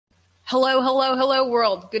Hello, hello, hello,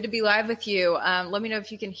 world. Good to be live with you. Let me know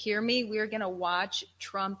if you can hear me. We are going to watch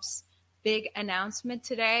Trump's big announcement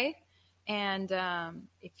today. And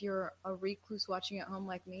if you're a recluse watching at home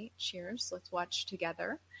like me, cheers. Let's watch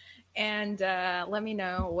together. And let me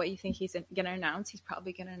know what you think he's going to announce. He's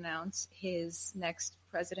probably going to announce his next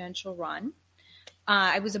presidential run.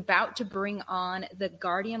 I was about to bring on the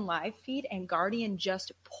Guardian live feed, and Guardian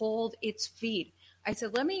just pulled its feed. I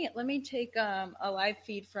said, let me take a live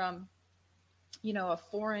feed from, a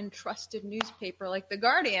foreign trusted newspaper like the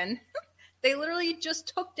Guardian. They literally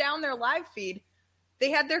just took down their live feed. They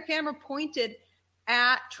had their camera pointed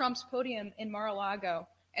at Trump's podium in Mar-a-Lago,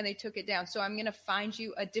 and they took it down. So I'm going to find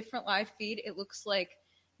you a different live feed. It looks like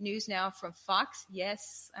News Now from Fox.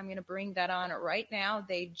 Yes, I'm going to bring that on right now.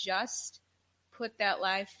 They just put that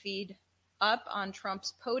live feed up on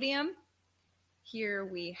Trump's podium. Here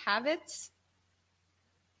we have it.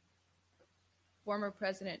 Former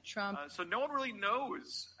President Trump. So no one really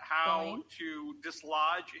knows how to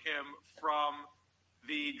dislodge him from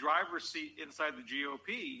the driver's seat inside the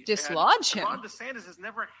GOP. Dislodge him? Ron DeSantis has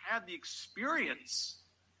never had the experience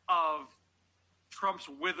of Trump's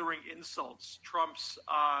withering insults, Trump's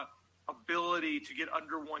ability to get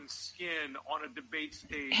under one's skin on a debate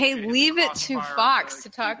stage. Hey, leave it to Fox to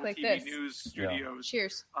talk like TV this. News studios. Yeah.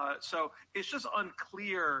 Cheers. So it's just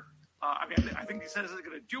unclear. I think DeSantis isn't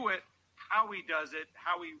going to do it. How he does it,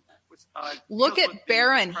 how he look at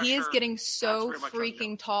Barron. He is getting so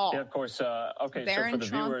freaking tall. Yeah, of course. Okay, Barron, so for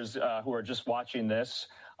the viewers who are just watching this,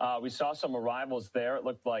 we saw some arrivals there. It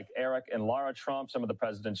looked like Eric and Lara Trump, some of the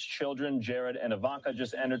president's children, Jared and Ivanka,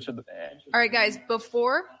 just entered to the. All right, guys.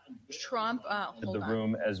 Before Trump, hold the on.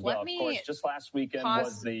 room as well. Of course, just last weekend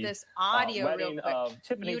was the this audio wedding real quick. of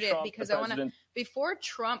Tiffany Mute Trump, it because the I want to. president. Before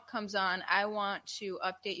Trump comes on, I want to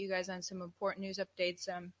update you guys on some important news updates.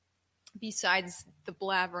 Besides the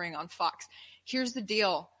blabbering on Fox. Here's the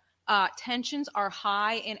deal. Tensions are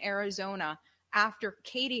high in Arizona after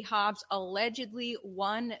Katie Hobbs allegedly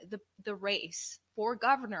won the race for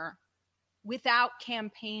governor without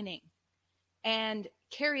campaigning. And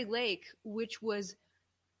Kari Lake, which was,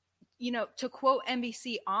 to quote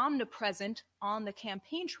NBC, omnipresent on the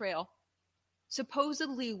campaign trail,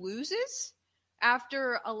 supposedly loses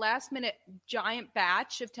after a last-minute giant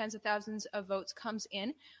batch of tens of thousands of votes comes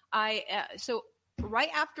in. So right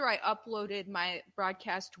after I uploaded my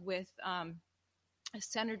broadcast with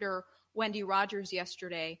Senator Wendy Rogers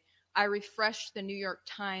yesterday, I refreshed the New York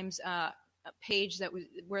Times page that was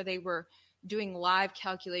where they were doing live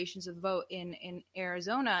calculations of vote in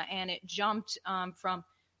Arizona, and it jumped from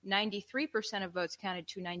 93% of votes counted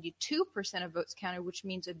to 92% of votes counted, which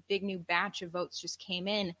means a big new batch of votes just came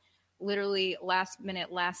in literally last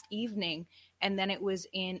minute last evening. And then it was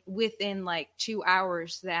within like 2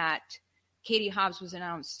 hours that Katie Hobbs was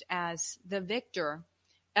announced as the victor.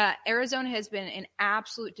 Arizona has been an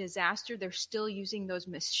absolute disaster. They're still using those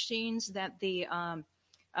machines that the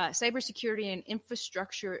Cybersecurity and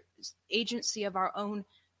Infrastructure Agency of our own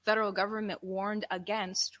federal government warned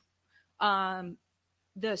against. The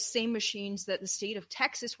same machines that the state of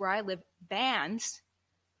Texas, where I live, bans.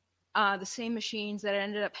 The same machines that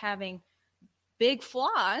ended up having big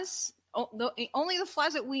flaws, only the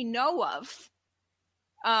flaws that we know of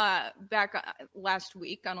back last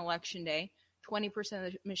week on Election Day, 20%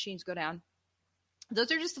 of the machines go down.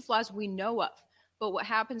 Those are just the flaws we know of. But what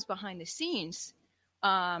happens behind the scenes,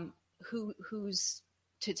 who's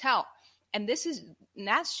to tell? And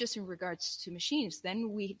that's just in regards to machines.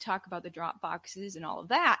 Then we talk about the drop boxes and all of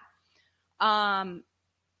that.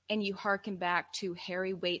 And you hearken back to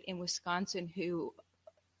Harry Waite in Wisconsin, who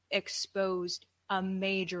exposed a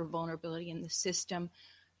major vulnerability in the system.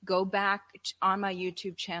 Go back on my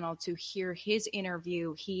YouTube channel to hear his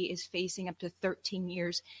interview. He is facing up to 13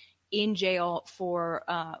 years in jail for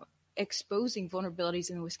exposing vulnerabilities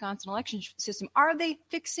in the Wisconsin election system. Are they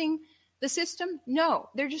fixing the system? No,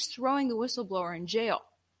 they're just throwing the whistleblower in jail.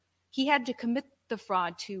 He had to commit the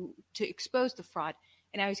fraud to expose the fraud.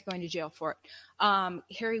 And now he's going to jail for it.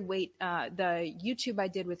 Harry Waite, the YouTube I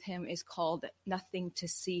did with him is called Nothing to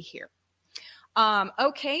See Here.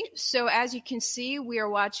 Okay, so as you can see, we are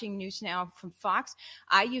watching News Now from Fox.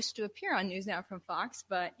 I used to appear on News Now from Fox,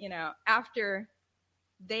 but, after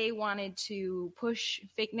they wanted to push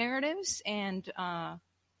fake narratives and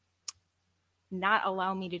not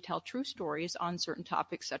allow me to tell true stories on certain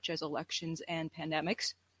topics such as elections and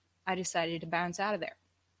pandemics, I decided to bounce out of there.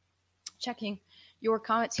 Checking your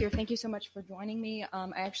comments here. Thank you so much for joining me.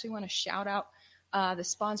 I actually want to shout out the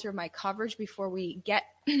sponsor of my coverage before we get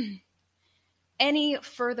any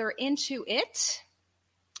further into it.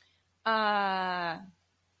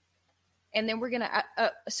 And then we're going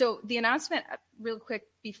to, so the announcement, real quick,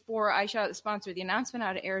 before I shout out the sponsor, the announcement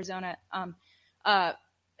out of Arizona, a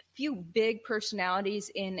few big personalities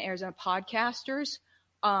in Arizona, podcasters,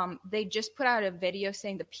 they just put out a video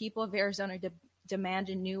saying the people of Arizona demand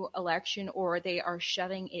a new election or they are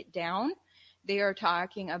shutting it down. They are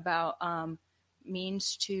talking about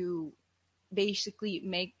means to basically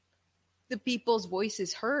make the people's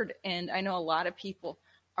voices heard. And I know a lot of people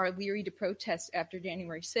are leery to protest after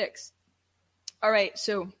January 6th. All right,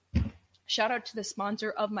 so shout out to the sponsor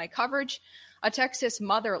of my coverage. A Texas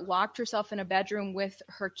mother locked herself in a bedroom with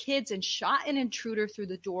her kids and shot an intruder through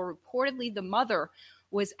the door. Reportedly, the mother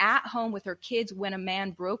was at home with her kids when a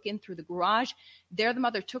man broke in through the garage. There, the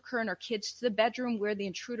mother took her and her kids to the bedroom where the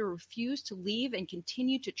intruder refused to leave and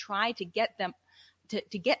continued to try to get them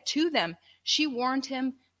to get to them. She warned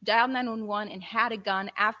him, dialed 911, and had a gun.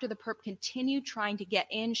 After the perp continued trying to get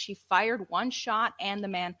in, she fired one shot and the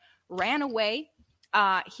man ran away.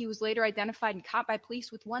 He was later identified and caught by police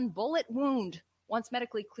with one bullet wound. Once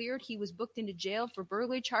medically cleared, he was booked into jail for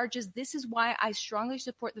burglary charges. This is why I strongly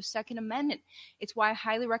support the Second Amendment. It's why I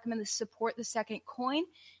highly recommend to support the second coin.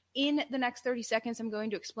 In the next 30 seconds, I'm going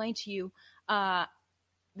to explain to you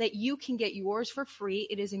that you can get yours for free.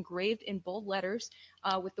 It is engraved in bold letters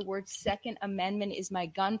with the words Second Amendment is my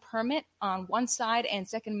gun permit on one side and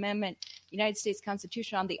Second Amendment United States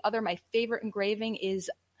Constitution on the other. My favorite engraving is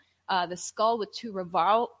the skull with two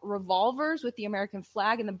revolvers with the American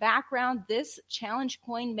flag in the background. This challenge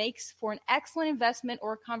coin makes for an excellent investment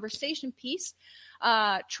or conversation piece.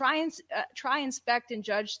 Try, inspect, and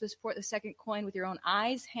judge the support the second coin with your own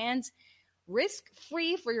eyes, hands,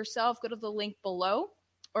 risk-free for yourself. Go to the link below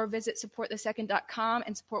or visit supportthesecond.com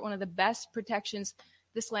and support one of the best protections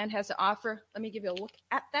this land has to offer. Let me give you a look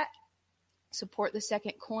at that. Support the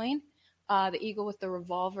second coin. The eagle with the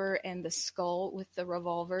revolver and the skull with the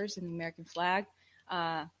revolvers and the American flag.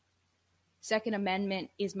 Second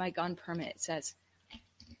Amendment is my gun permit. It says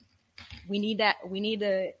we need that. We need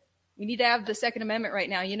to have the Second Amendment right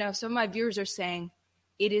now. You know, some of my viewers are saying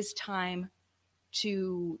it is time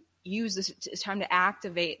to use this. It's time to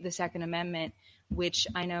activate the Second Amendment, which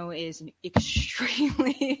I know is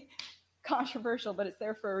extremely controversial, but it's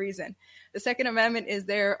there for a reason. The Second Amendment is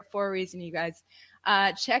there for a reason, you guys.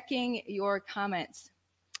 Checking your comments.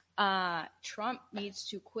 Trump needs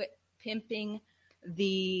to quit pimping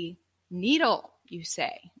the needle, you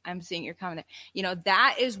say. I'm seeing your comment there. You know,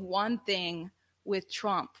 that is one thing with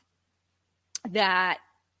Trump that,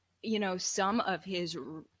 you know, some of his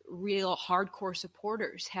real hardcore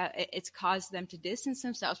supporters it's caused them to distance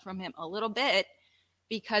themselves from him a little bit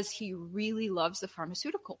because he really loves the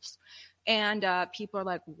pharmaceuticals. And people are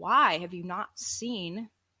like, why have you not seen,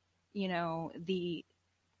 you know, the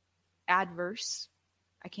adverse,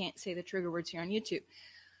 I can't say the trigger words here on YouTube.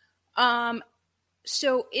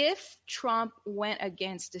 So if Trump went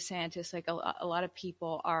against DeSantis, like a lot of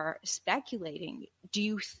people are speculating, do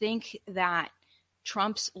you think that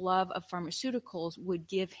Trump's love of pharmaceuticals would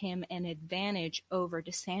give him an advantage over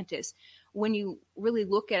DeSantis? When you really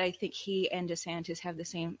look at, I think he and DeSantis have the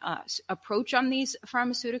same approach on these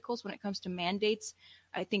pharmaceuticals when it comes to mandates.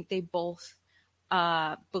 I think they both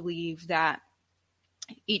believe that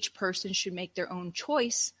each person should make their own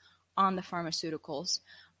choice on the pharmaceuticals.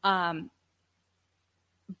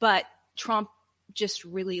 But Trump just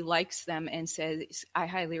really likes them and says, I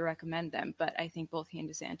highly recommend them. But I think both he and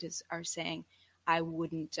DeSantis are saying, I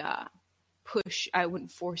wouldn't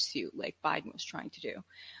force you like Biden was trying to do.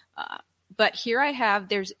 But here I have,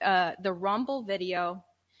 there's the Rumble video.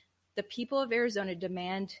 The people of Arizona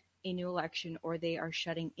demand a new election or they are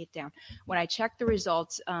shutting it down. When I checked the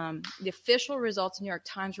results, the official results, New York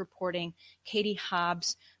Times reporting Katie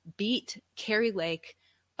Hobbs beat Kari Lake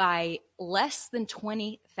by less than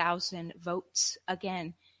 20,000 votes.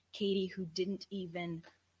 Again, Katie, who didn't even,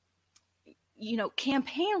 you know,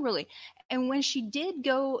 campaign really. And when she did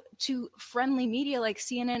go to friendly media like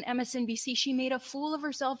CNN, MSNBC, she made a fool of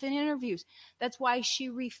herself in interviews. That's why she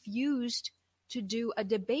refused to do a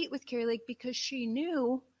debate with Kari Lake, because she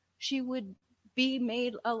knew she would be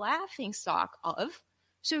made a laughingstock of.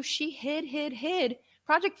 So she hid.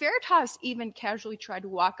 Project Veritas even casually tried to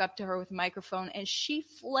walk up to her with a microphone, and she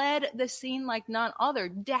fled the scene like none other,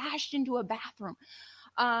 dashed into a bathroom.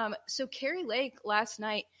 So Kari Lake last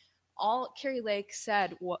night, all Kari Lake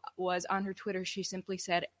said was on her Twitter, she simply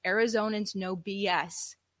said, Arizonans know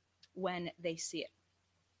BS when they see it.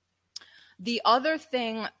 The other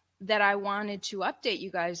thing that I wanted to update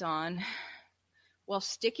you guys on, while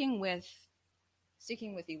sticking with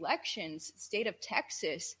elections, state of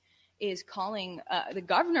Texas is calling, the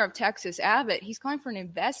governor of Texas, Abbott, he's calling for an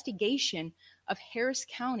investigation of Harris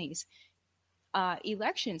County's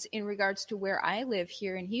elections. In regards to where I live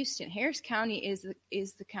here in Houston, Harris County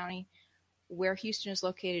is the county where Houston is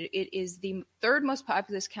located. It is the third most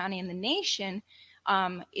populous county in the nation.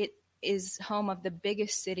 It is home of the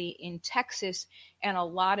biggest city in Texas, and a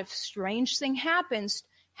lot of strange thing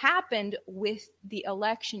happened with the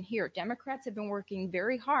election here. Democrats have been working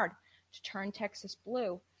very hard to turn Texas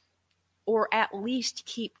blue, or at least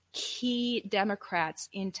keep key Democrats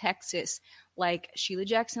in Texas like Sheila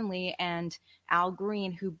Jackson Lee and Al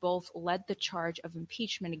Green, who both led the charge of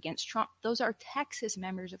impeachment against Trump. Those are Texas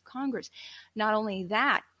members of Congress. Not only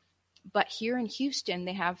that, but here in Houston,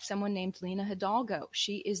 they have someone named Lina Hidalgo.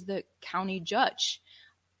 She is the county judge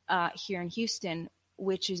here in Houston,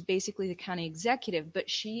 which is basically the county executive, but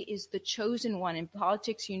she is the chosen one. In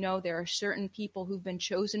politics, there are certain people who've been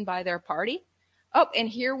chosen by their party. Oh, and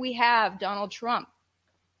here we have Donald Trump.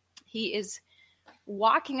 He is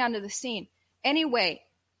walking onto the scene. Anyway,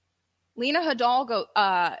 Lina Hidalgo,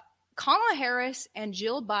 Kamala Harris and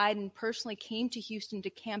Jill Biden personally came to Houston to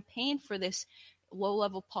campaign for this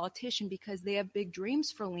low-level politician because they have big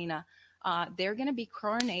dreams for Lina. They're going to be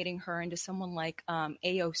coronating her into someone like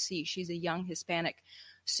AOC. She's a young Hispanic.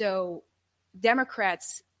 So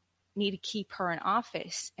Democrats need to keep her in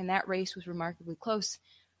office, and that race was remarkably close.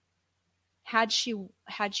 Would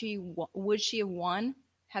she have won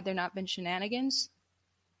had there not been shenanigans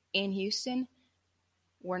in Houston?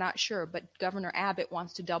 We're not sure, but Governor Abbott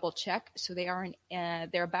wants to double check. So they're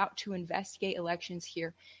about to investigate elections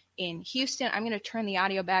here in Houston. I'm going to turn the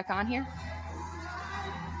audio back on here.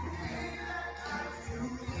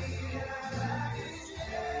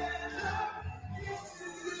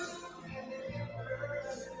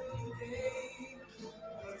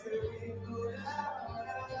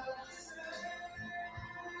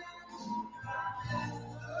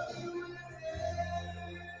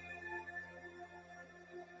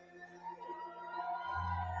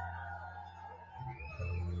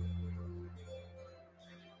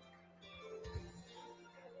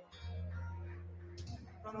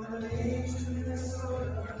 From the lakes to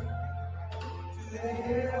Minnesota, to the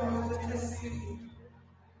hills of Tennessee,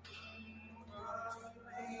 across the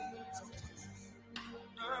plains of Texas,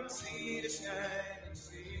 from sea to shining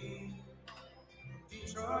sea,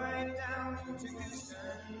 Detroit down to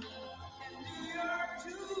Houston, and New York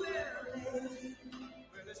to LA,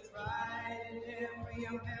 where there's pride in every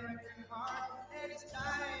American heart, and it's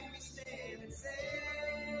time we stand and say,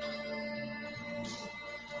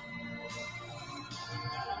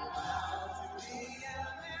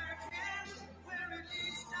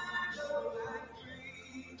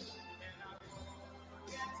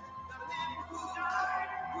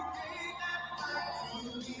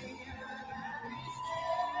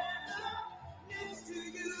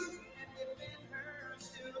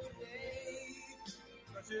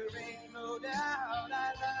 there ain't no doubt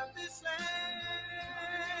I love this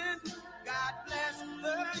land. God bless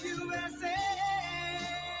the USA.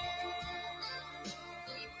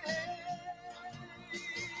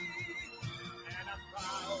 And I'm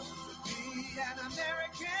proud to be an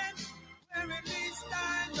American, where at least I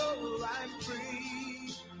know I'm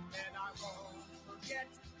free. And I won't forget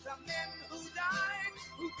the men who died,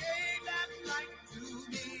 who gave that right to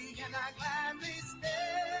me. And I gladly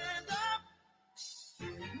stand up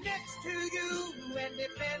next to you and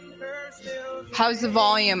defend her still. How's the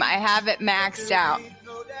volume? I have it maxed out.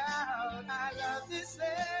 No doubt I love this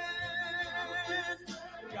land.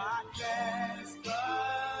 God bless the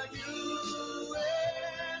USA.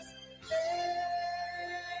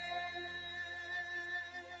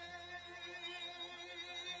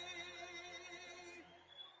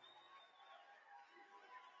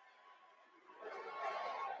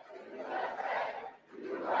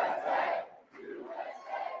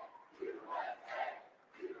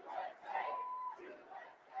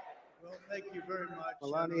 Thank you very much,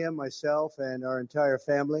 Melania, myself, and our entire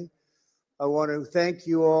family. I want to thank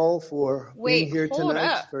you all for being here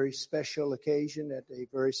tonight. It's a very special occasion at a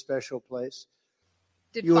very special place.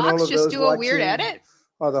 Did Fox just do a weird edit?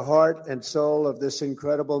 Are the heart and soul of this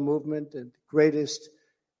incredible movement and greatest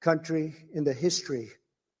country in the history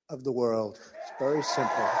of the world. It's very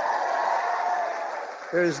simple.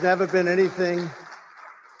 There has never been anything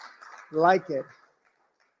like it.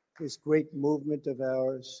 This great movement of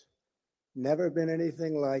ours. Never been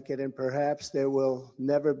anything like it, and perhaps there will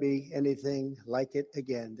never be anything like it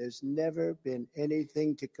again. There's never been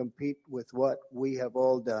anything to compete with what we have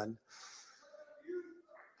all done.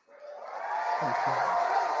 Thank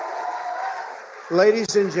you.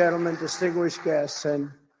 Ladies and gentlemen, distinguished guests, and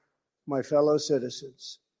my fellow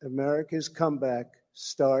citizens, America's comeback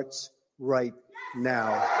starts right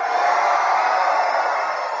now.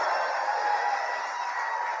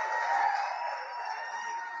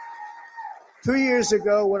 2 years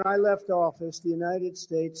ago, when I left office, the United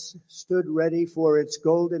States stood ready for its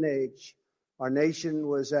golden age. Our nation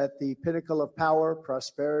was at the pinnacle of power,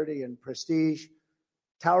 prosperity, and prestige,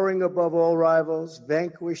 towering above all rivals,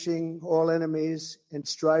 vanquishing all enemies, and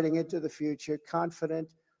striding into the future, confident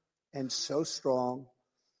and so strong.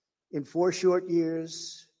 In 4 short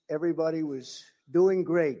years, everybody was doing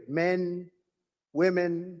great. Men,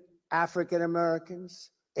 women, African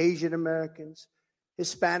Americans, Asian Americans,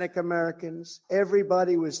 Hispanic Americans,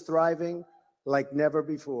 everybody was thriving like never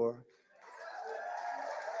before.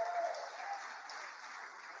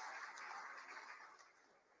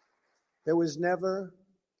 There was never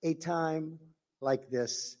a time like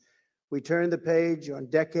this. We turned the page on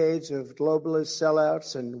decades of globalist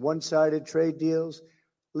sellouts and one-sided trade deals,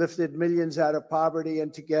 lifted millions out of poverty,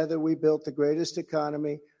 and together we built the greatest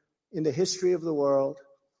economy in the history of the world.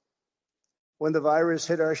 When the virus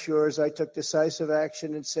hit our shores, I took decisive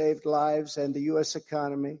action and saved lives and the U.S.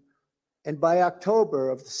 economy. And by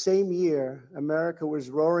October of the same year, America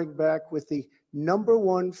was roaring back with the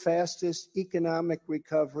 #1 fastest economic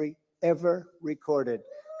recovery ever recorded.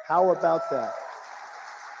 How about that?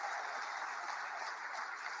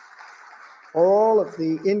 All of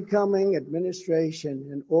the incoming administration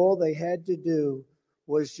and all they had to do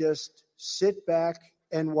was just sit back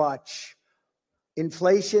and watch.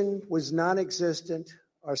 Inflation was non-existent.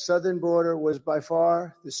 Our southern border was by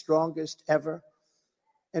far the strongest ever.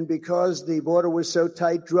 And because the border was so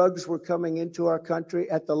tight, drugs were coming into our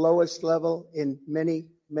country at the lowest level in many,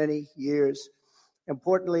 many years.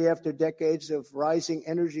 Importantly, after decades of rising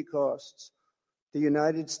energy costs, the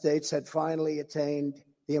United States had finally attained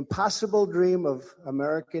the impossible dream of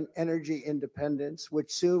American energy independence,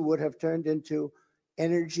 which soon would have turned into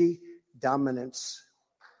energy dominance.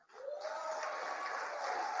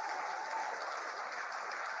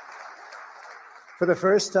 For the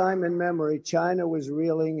first time in memory, China was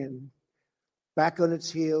reeling and back on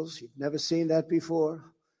its heels. You've never seen that before,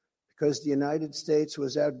 because the United States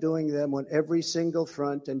was outdoing them on every single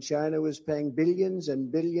front, and China was paying billions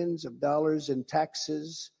and billions of dollars in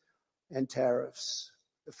taxes and tariffs.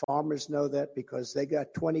 The farmers know that because they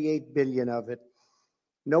got 28 billion of it.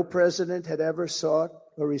 No president had ever sought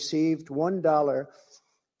or received $1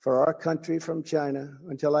 for our country from China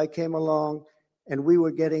until I came along, and we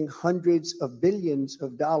were getting hundreds of billions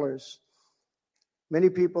of dollars. Many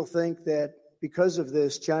people think that because of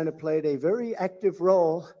this, China played a very active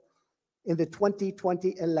role in the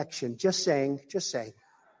 2020 election. Just saying.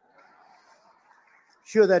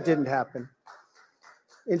 Sure, that didn't happen.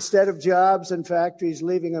 Instead of jobs and factories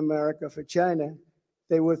leaving America for China,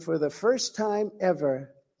 they were, for the first time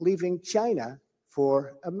ever, leaving China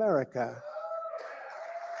for America.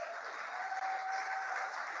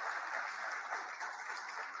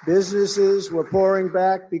 Businesses were pouring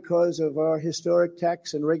back because of our historic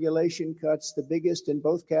tax and regulation cuts, the biggest in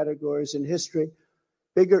both categories in history,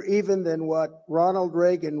 bigger even than what Ronald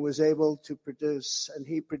Reagan was able to produce, and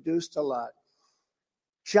he produced a lot.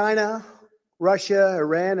 China, Russia,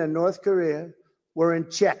 Iran, and North Korea were in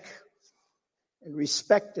check and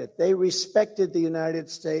respected. They respected the United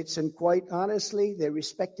States, and quite honestly, they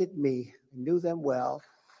respected me. I knew them well.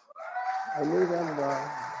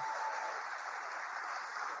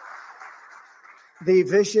 The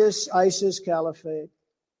vicious ISIS caliphate,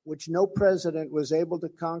 which no president was able to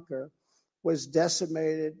conquer, was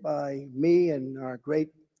decimated by me and our great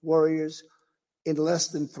warriors in less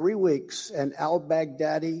than 3 weeks, and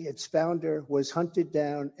al-Baghdadi, its founder, was hunted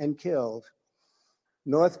down and killed.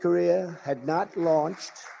 North Korea had not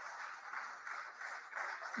launched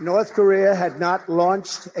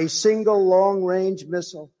a single long-range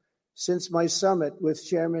missile since my summit with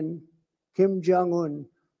Chairman Kim Jong-un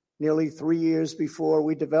nearly 3 years before.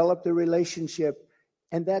 We developed a relationship,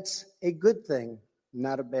 and that's a good thing,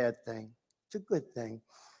 not a bad thing. It's a good thing.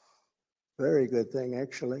 Very good thing,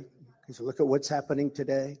 actually, because look at what's happening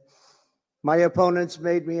today. My opponents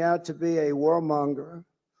made me out to be a warmonger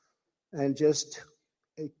and just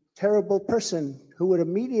a terrible person who would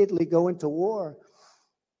immediately go into war.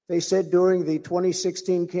 They said during the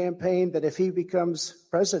 2016 campaign that if he becomes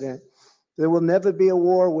president, there will never be a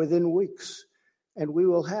war within weeks. And we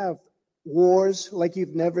will have wars like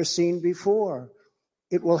you've never seen before.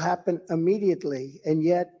 It will happen immediately. And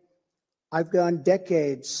yet, I've gone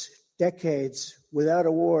decades without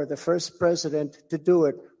a war, the first president to do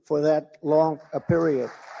it for that long a period.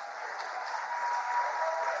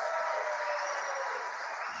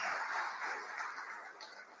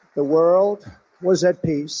 The world was at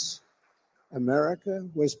peace. America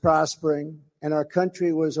was prospering, and our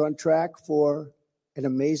country was on track for an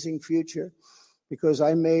amazing future. because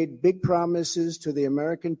I made big promises to the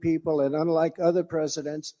American people, and unlike other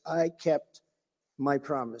presidents, I kept my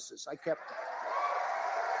promises. I kept them.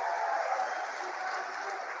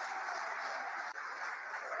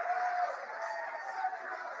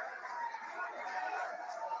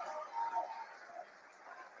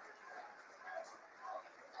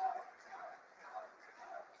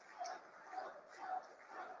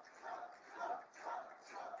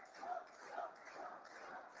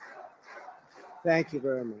 Thank you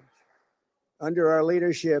very much. Under our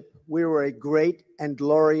leadership, we were a great and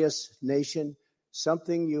glorious nation,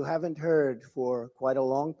 something you haven't heard for quite a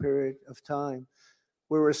long period of time.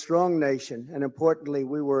 We were a strong nation, and importantly,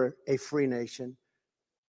 we were a free nation.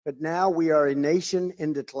 But now we are a nation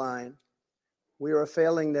in decline. We are a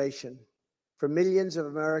failing nation. For millions of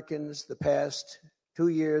Americans, the past 2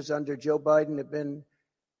 years under Joe Biden have been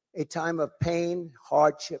a time of pain,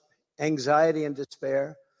 hardship, anxiety, and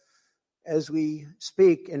despair. As we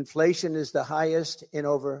speak, inflation is the highest in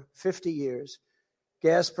over 50 years.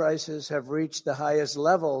 Gas prices have reached the highest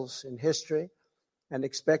levels in history and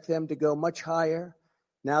expect them to go much higher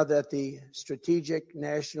now that the strategic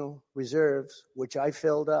national reserves, which I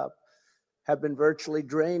filled up, have been virtually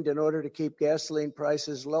drained in order to keep gasoline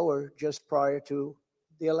prices lower just prior to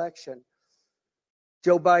the election.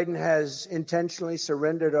 Joe Biden has intentionally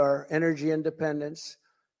surrendered our energy independence.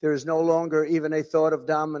 There is no longer even a thought of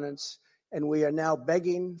dominance, and we are now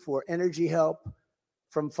begging for energy help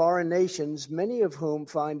from foreign nations, many of whom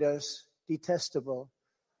find us detestable.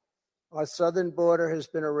 Our southern border has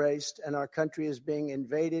been erased, and our country is being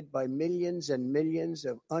invaded by millions and millions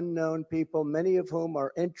of unknown people, many of whom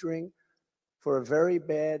are entering for a very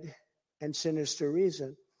bad and sinister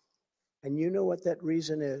reason. And you know what that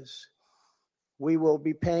reason is. We will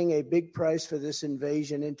be paying a big price for this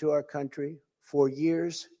invasion into our country for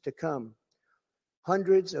years to come.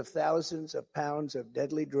 Hundreds of thousands of pounds of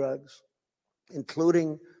deadly drugs,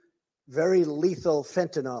 including very lethal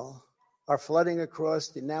fentanyl, are flooding across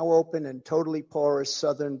the now open and totally porous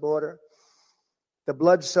southern border. The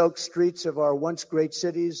blood-soaked streets of our once great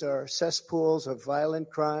cities are cesspools of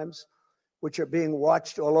violent crimes, which are being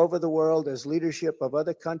watched all over the world as leadership of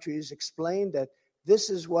other countries explain that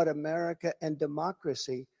this is what America and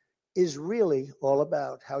democracy is really all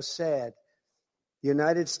about. How sad. The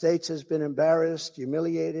United States has been embarrassed,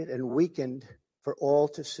 humiliated, and weakened for all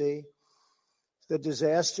to see. The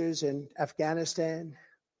disasters in Afghanistan,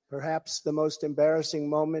 perhaps the most embarrassing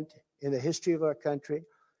moment in the history of our country,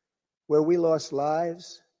 where we lost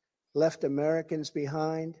lives, left Americans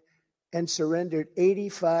behind, and surrendered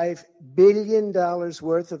 $85 billion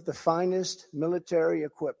worth of the finest military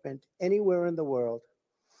equipment anywhere in the world.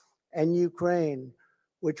 And Ukraine,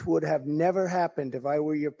 which would have never happened if I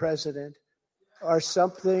were your president, are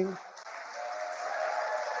something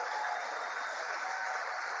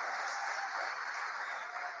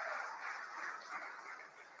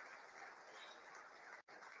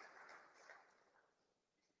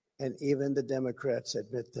and even the Democrats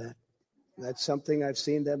admit that. That's something I've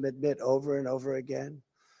seen them admit over and over again.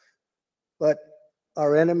 But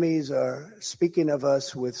our enemies are speaking of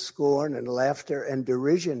us with scorn and laughter and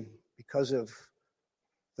derision because of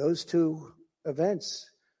those two events.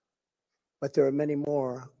 But there are many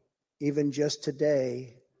more. Even just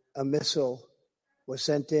today, a missile was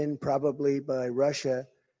sent in, probably by Russia,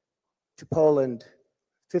 to Poland,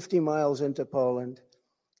 50 miles into Poland.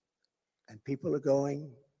 And people are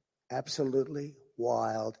going absolutely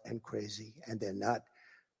wild and crazy, and they're not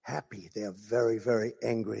happy. They're very, very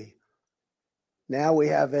angry. Now we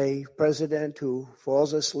have a president who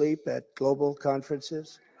falls asleep at global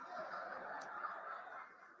conferences,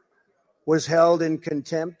 was held in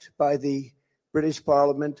contempt by the British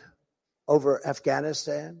Parliament over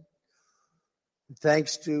Afghanistan.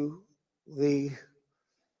 Thanks to the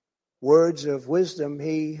words of wisdom,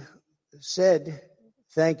 he said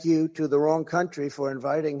thank you to the wrong country for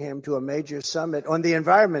inviting him to a major summit on the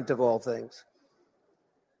environment of all things.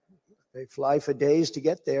 They fly for days to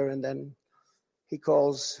get there, and then he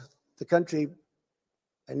calls the country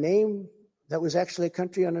a name that was actually a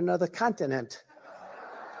country on another continent.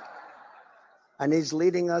 And he's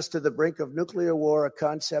leading us to the brink of nuclear war, a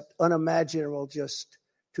concept unimaginable just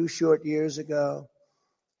 2 short years ago.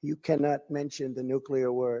 You cannot mention the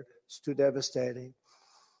nuclear word. It's too devastating.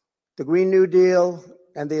 The Green New Deal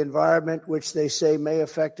and the environment, which they say may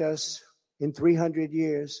affect us in 300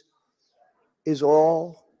 years, is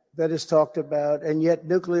all that is talked about. And yet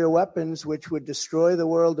nuclear weapons, which would destroy the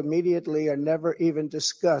world immediately, are never even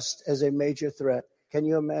discussed as a major threat. Can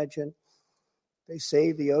you imagine? They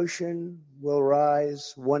say the ocean will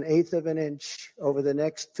rise 1/8 of an inch over the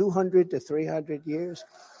next 200 to 300 years.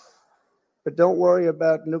 But don't worry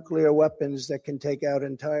about nuclear weapons that can take out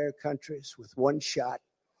entire countries with one shot.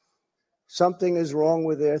 Something is wrong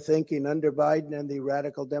with their thinking. Under Biden and the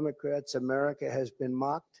radical Democrats, America has been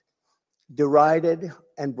mocked, derided,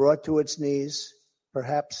 and brought to its knees,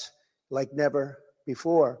 perhaps like never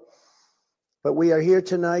before. But we are here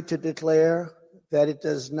tonight to declare that it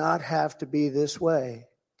does not have to be this way.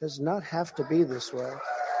 It does not have to be this way.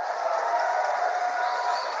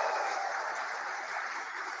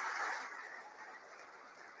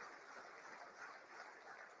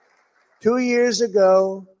 Two years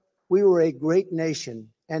ago, we were a great nation,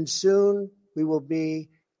 and soon we will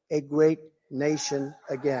be a great nation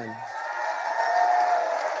again.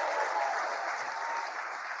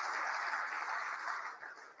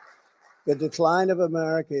 The decline of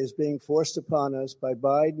America is being forced upon us by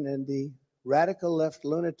Biden and the radical left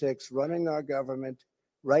lunatics running our government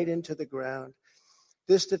right into the ground.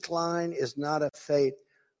 This decline is not a fate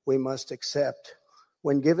we must accept.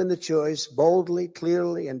 When given the choice, boldly,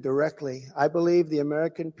 clearly, and directly, I believe the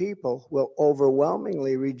American people will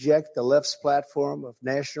overwhelmingly reject the left's platform of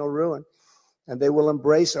national ruin, and they will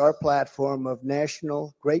embrace our platform of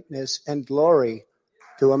national greatness and glory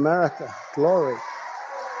to America. Glory.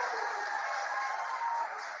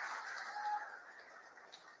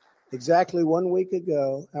 Exactly 1 week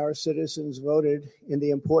ago, our citizens voted in the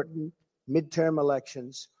important midterm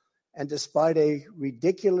elections. And despite a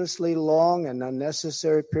ridiculously long and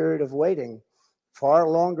unnecessary period of waiting, far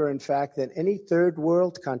longer, in fact, than any third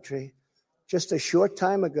world country, just a short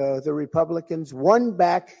time ago, the Republicans won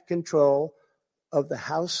back control of the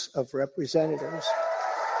House of Representatives.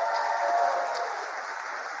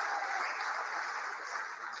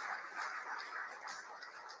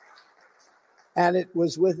 And it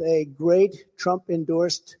was with a great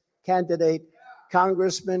Trump-endorsed candidate,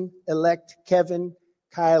 Congressman-elect Kevin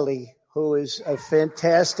Kiley, who is a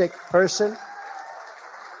fantastic person.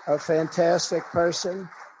 And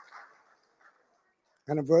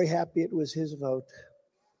I'm very happy it was his vote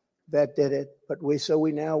that did it. But we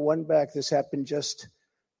now won back. This happened just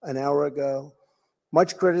an hour ago.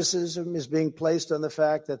 Much criticism is being placed on the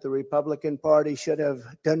fact that the Republican Party should have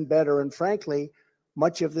done better. And frankly,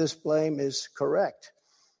 much of this blame is correct.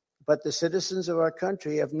 But the citizens of our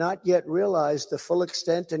country have not yet realized the full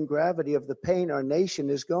extent and gravity of the pain our nation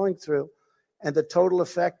is going through, and the total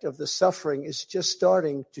effect of the suffering is just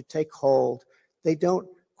starting to take hold. They don't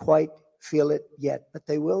quite feel it yet, but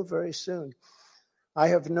they will very soon. I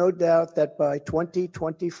have no doubt that by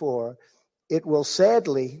 2024, it will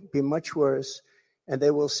sadly be much worse, and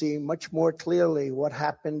they will see much more clearly what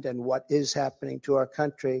happened and what is happening to our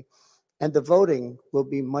country, and the voting will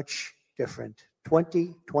be much different.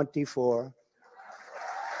 2024.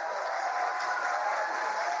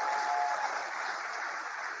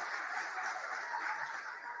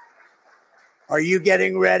 Are you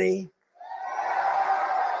getting ready?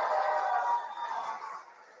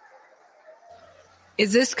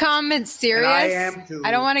 Is this comment serious? And I am too. I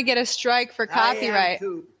don't want to get a strike for copyright.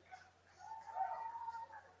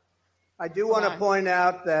 I do want to point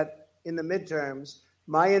out that in the midterms,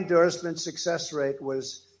 my endorsement success rate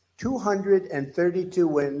was 232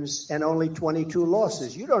 wins and only 22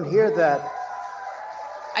 losses. You don't hear that.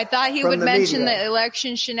 I thought he would mention the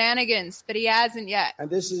election shenanigans, but he hasn't yet. And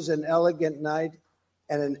this is an elegant night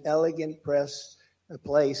and an elegant press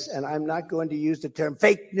place, and I'm not going to use the term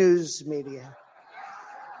fake news media.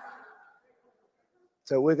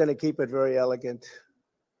 So we're going to keep it very elegant.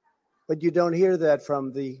 But you don't hear that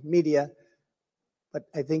from the media. But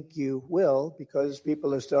I think you will, because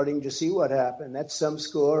people are starting to see what happened. That's some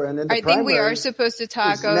score. And in the I think we are supposed to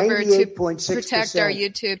talk over to protect our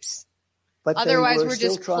YouTubes. But otherwise, we're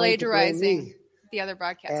just plagiarizing the other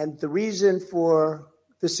broadcast. And the reason for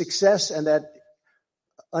the success and that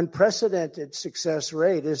unprecedented success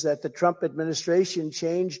rate is that the Trump administration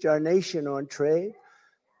changed our nation on trade,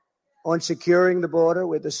 on securing the border.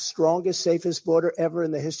 We're the strongest, safest border ever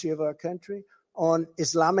in the history of our country. On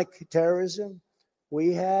Islamic terrorism.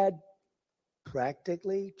 We had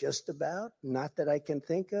practically just about, not that I can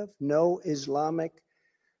think of, no Islamic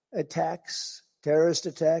attacks, terrorist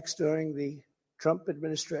attacks during the Trump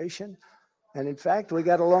administration. And in fact, we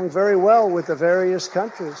got along very well with the various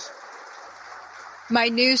countries. My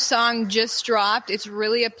new song just dropped. It's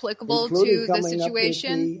really applicable to the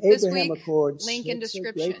situation this week. Accords. Link in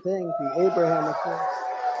description. Great thing, the Abraham Accords.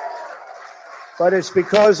 But it's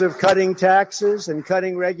because of cutting taxes and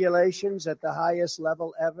cutting regulations at the highest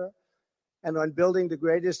level ever, and on building the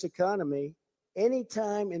greatest economy. Any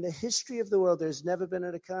time in the history of the world, there's never been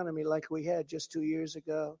an economy like we had just 2 years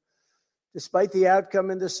ago. Despite the outcome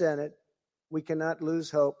in the Senate, we cannot lose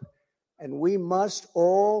hope. And we must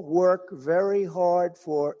all work very hard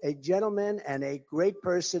for a gentleman and a great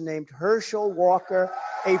person named Herschel Walker,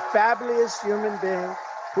 a fabulous human being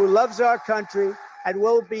who loves our country and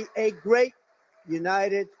will be a great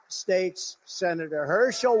United States Senator.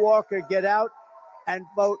 Herschel Walker, get out and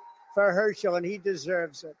vote for Herschel, and he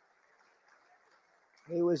deserves it.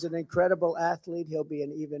 He was an incredible athlete. He'll be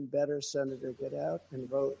an even better senator. Get out and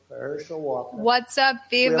vote for Herschel Walker. What's up,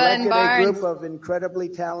 Viva and Barnes? We elected a group of incredibly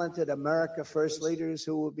talented America First leaders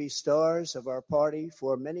who will be stars of our party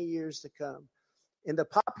for many years to come. In the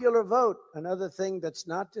popular vote, another thing that's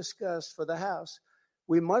not discussed for the House,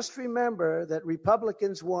 we must remember that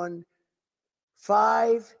Republicans won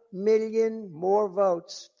 5 million more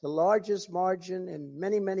votes, the largest margin in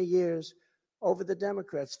many, many years, over the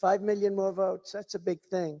Democrats. 5 million more votes. That's a big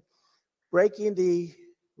thing. Breaking the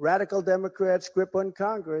radical Democrats' grip on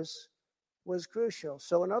Congress was crucial.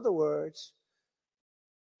 So in other words,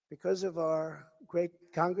 because of our great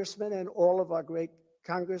congressmen and all of our great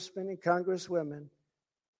congressmen and congresswomen,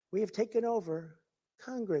 we have taken over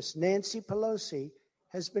Congress. Nancy Pelosi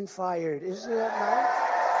has been fired. Isn't that nice?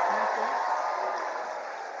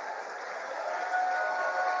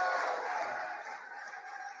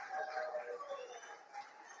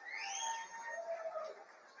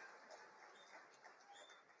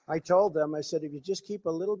 I told them, I said, if you just keep a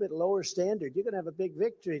little bit lower standard, you're going to have a big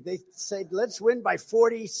victory. They said, let's win by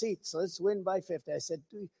 40 seats. Let's win by 50. I said,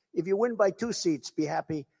 if you win by 2 seats, be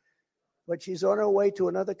happy. But she's on her way to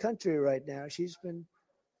another country right now. She's been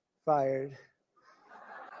fired.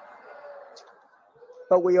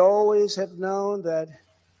 But we always have known that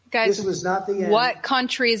Guys, this was not the end. What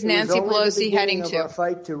country is Nancy Pelosi heading to?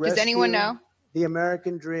 Does anyone know? The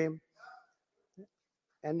American dream.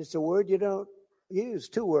 And it's a word you don't use.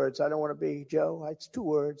 2 words. I don't want to be Joe. It's 2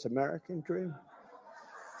 words. American dream.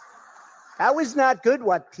 That was not good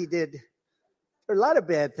what he did. There are a lot of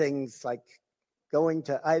bad things, like going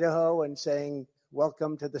to Idaho and saying,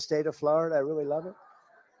 welcome to the state of Florida. I really love it.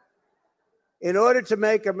 In order to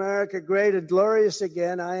make America great and glorious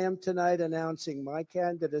again, I am tonight announcing my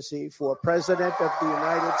candidacy for President of the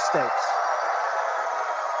United States.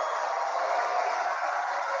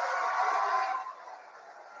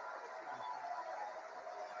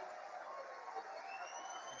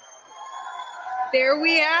 There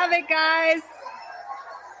we have it, guys.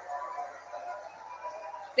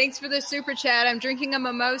 Thanks for the super chat. I'm drinking a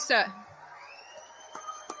mimosa.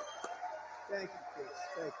 Thank you, Chris.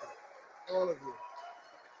 Thank you. All of you.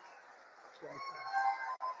 Thank you.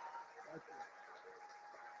 Thank you.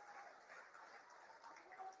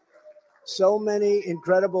 So many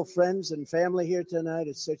incredible friends and family here tonight.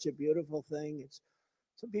 It's such a beautiful thing.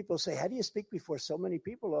 Some people say, how do you speak before so many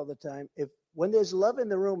people all the time? When there's love in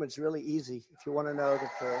the room, it's really easy, if you want to know the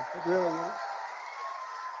truth. It really is.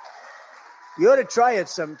 You ought to try it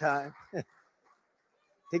sometime.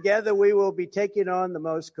 Together, we will be taking on the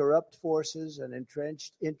most corrupt forces and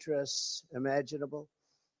entrenched interests imaginable.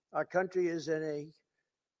 Our country is in a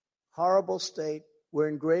horrible state. We're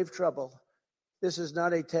in grave trouble. This is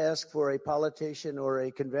not a task for a politician or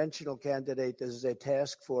a conventional candidate. This is a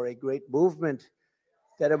task for a great movement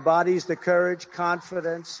that embodies the courage,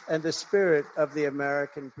 confidence, and the spirit of the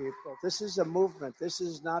American people. This is a movement. This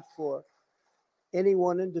is not for any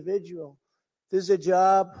one individual. This is a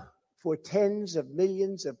job for tens of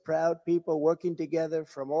millions of proud people working together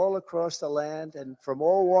from all across the land and from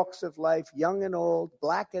all walks of life, young and old,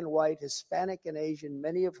 black and white, Hispanic and Asian,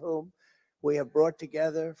 many of whom we have brought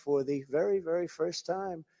together for the very, very first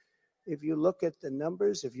time. If you look at the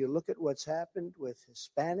numbers, if you look at what's happened with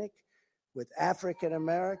Hispanic, with African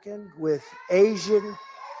American, with Asian,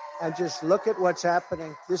 and just look at what's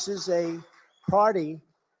happening. This is a party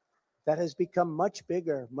that has become much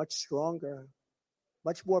bigger, much stronger,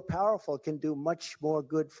 much more powerful, can do much more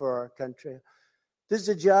good for our country. This is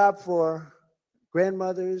a job for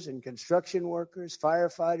grandmothers and construction workers,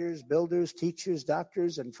 firefighters, builders, teachers,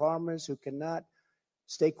 doctors, and farmers who cannot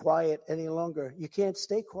stay quiet any longer. You can't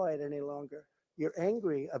stay quiet any longer. You're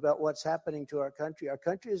angry about what's happening to our country. Our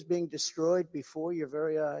country is being destroyed before your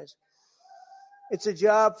very eyes. It's a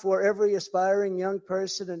job for every aspiring young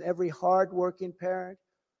person and every hardworking parent,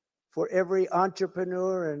 for every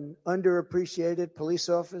entrepreneur and underappreciated police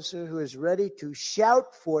officer who is ready to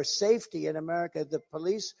shout for safety in America. The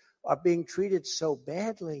police are being treated so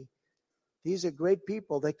badly. These are great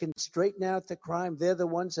people. They can straighten out the crime. They're the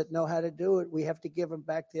ones that know how to do it. We have to give them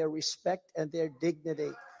back their respect and their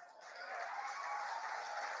dignity.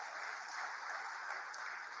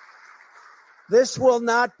 This will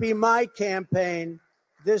not be my campaign.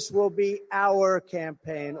 This will be our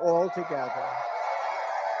campaign all together.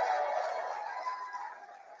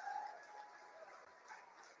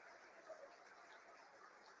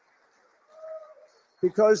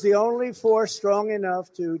 Because the only force strong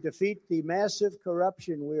enough to defeat the massive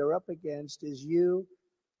corruption we are up against is you,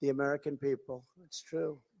 the American people. It's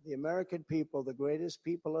true. The American people, the greatest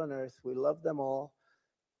people on earth. We love them all.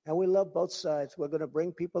 And we love both sides. We're going to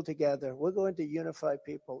bring people together. We're going to unify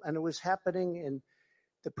people. And it was happening in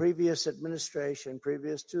the previous administration,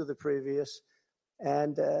 previous to the previous.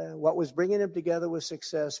 And what was bringing them together was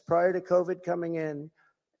success. Prior to COVID coming in,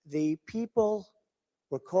 the people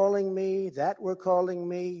were calling me,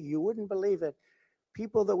 you wouldn't believe it.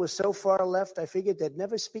 People that were so far left, I figured they'd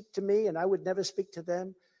never speak to me and I would never speak to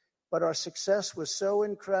them. But our success was so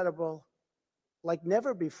incredible, like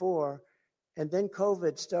never before. And then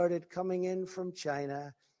COVID started coming in from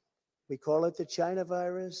China. We call it the China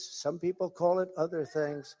virus. Some people call it other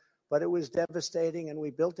things, but it was devastating and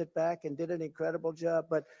we built it back and did an incredible job.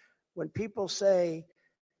 But when people say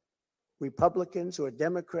Republicans or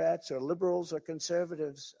Democrats or liberals or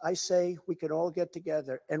conservatives, I say we can all get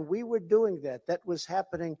together. And we were doing that. That was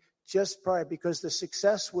happening just prior because the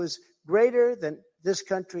success was greater than this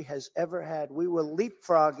country has ever had. We were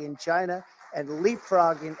leapfrogging China and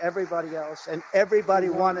leapfrogging everybody else, and everybody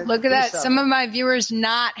wanted. Look at that. Some of my viewers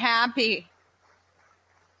not happy.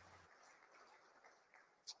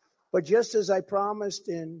 But just as I promised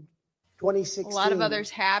in 2016, a lot of others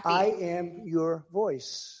happy. I am your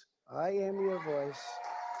voice. I am your voice.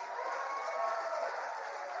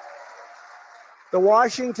 The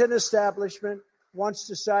Washington establishment wants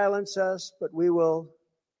to silence us, but we will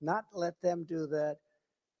not let them do that.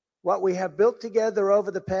 What we have built together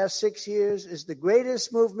over the past 6 years is the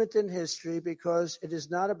greatest movement in history because it is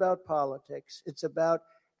not about politics. It's about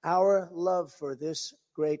our love for this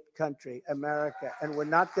great country, America, and we're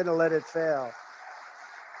not going to let it fail.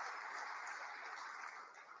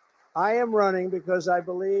 I am running because I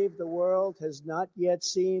believe the world has not yet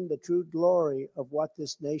seen the true glory of what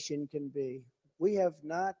this nation can be. We have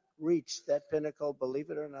not reached that pinnacle,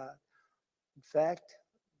 believe it or not. In fact,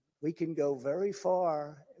 we can go very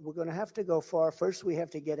far. We're going to have to go far. First, we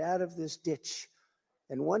have to get out of this ditch.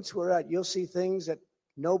 And once we're out, you'll see things that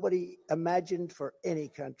nobody imagined for any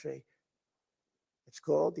country. It's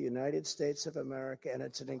called the United States of America, and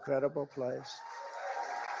it's an incredible place.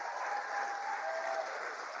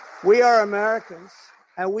 We are Americans,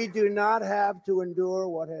 and we do not have to endure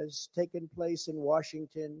what has taken place in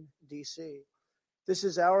Washington, D.C. This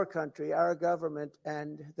is our country, our government,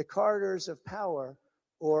 and the corridors of power,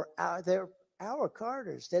 they're our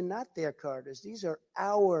corridors. They're not their corridors. These are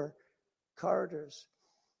our corridors.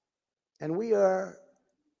 And we are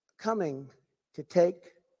coming to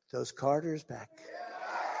take those corridors back.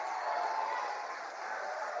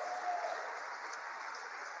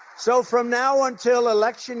 So from now until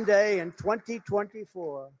Election Day in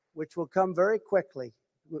 2024, which will come very quickly,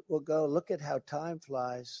 we'll go, look at how time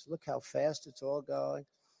flies. Look how fast it's all going.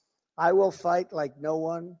 I will fight like no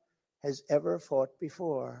one has ever fought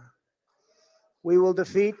before. We will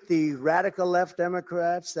defeat the radical left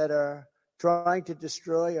Democrats that are trying to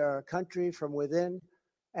destroy our country from within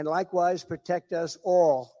and likewise protect us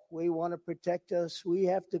all. We want to protect us. We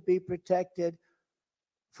have to be protected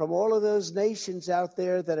from all of those nations out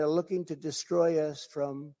there that are looking to destroy us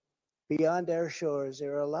from beyond our shores.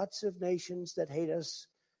 There are lots of nations that hate us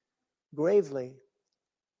gravely.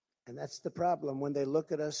 And that's the problem when they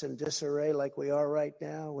look at us in disarray like we are right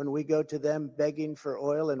now, when we go to them begging for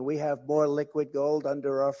oil and we have more liquid gold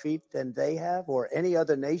under our feet than they have or any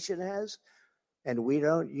other nation has, and we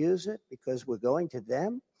don't use it because we're going to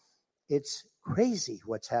them. It's crazy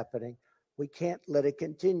what's happening. We can't let it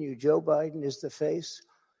continue. Joe Biden is the face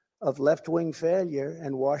of left-wing failure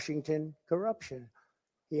and Washington corruption.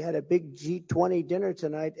 He had a big G20 dinner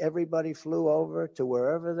tonight. Everybody flew over to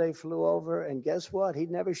wherever they flew over. And guess what? He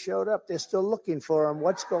never showed up. They're still looking for him.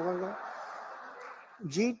 What's going on?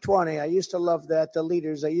 G20, I used to love that. The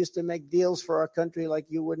leaders, they used to make deals for our country like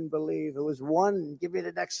you wouldn't believe. It was one, give me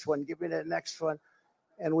the next one, give me the next one.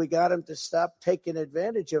 And we got them to stop taking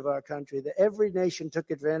advantage of our country. Every nation took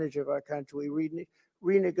advantage of our country. We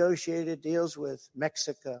renegotiated deals with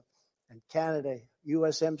Mexico and Canada,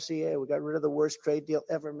 USMCA. We got rid of the worst trade deal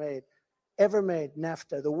ever made.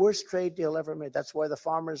 NAFTA, the worst trade deal ever made. That's why the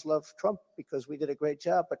farmers love Trump, because we did a great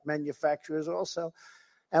job, but manufacturers also.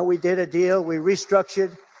 And we did a deal. We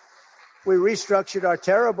restructured our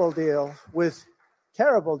terrible deal with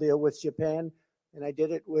Japan. And I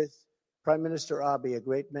did it with Prime Minister Abe, a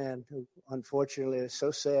great man who unfortunately is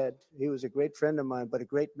so sad. He was a great friend of mine, but a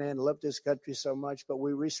great man, loved his country so much. But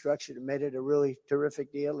we restructured and made it a really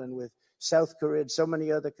terrific deal. And with South Korea and so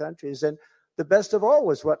many other countries. And the best of all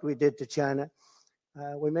was what we did to China.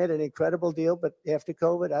 We made an incredible deal, but after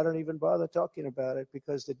COVID, I don't even bother talking about it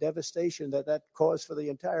because the devastation that caused for the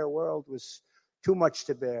entire world was too much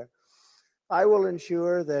to bear. I will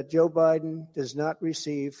ensure that Joe Biden does not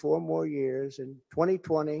receive 4 more years in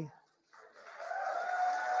 2020.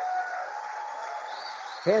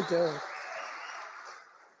 Can't do it.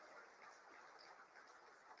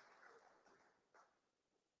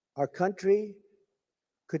 Our country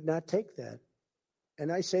could not take that.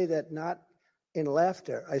 And I say that not in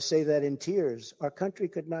laughter. I say that in tears. Our country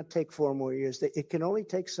could not take 4 more years. It can only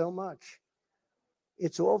take so much.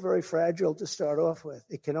 It's all very fragile to start off with.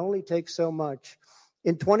 It can only take so much.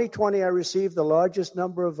 In 2020, I received the largest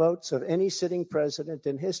number of votes of any sitting president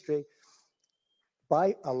in history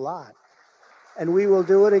by a lot. And we will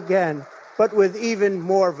do it again, but with even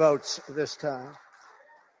more votes this time.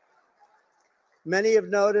 Many have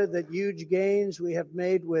noted that huge gains we have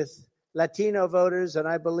made with Latino voters, and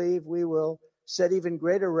I believe we will set even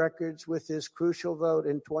greater records with this crucial vote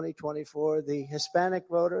in 2024. The Hispanic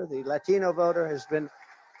voter, the Latino voter has been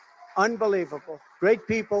unbelievable. Great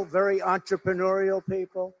people, very entrepreneurial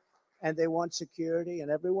people, and they want security. And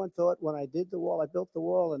everyone thought when I did the wall, I built the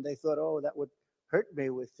wall, and they thought, oh, that would hurt me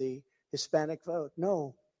with the Hispanic vote.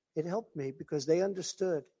 No, it helped me because they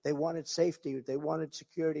understood. They wanted safety. They wanted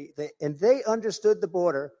security. And they understood the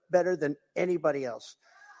border better than anybody else.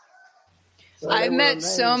 So I've met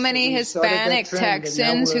so many Hispanic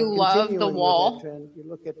Texans who love the wall. You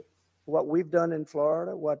look at what we've done in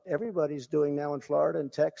Florida, what everybody's doing now in Florida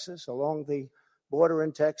and Texas, along the border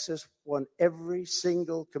in Texas, won every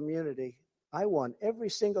single community. I won every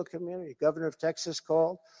single community. Governor of Texas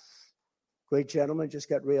called. Great gentleman, just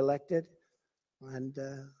got reelected. And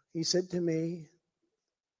he said to me,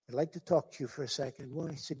 I'd like to talk to you for a second. Well,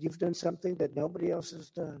 he said, you've done something that nobody else has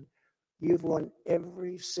done. You've won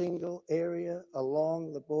every single area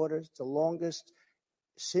along the borders, the longest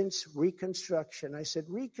since Reconstruction. I said,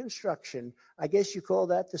 Reconstruction? I guess you call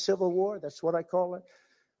that the Civil War? That's what I call it?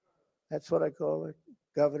 That's what I call it.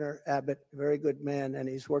 Governor Abbott, very good man, and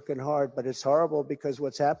he's working hard. But it's horrible because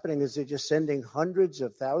what's happening is they're just sending hundreds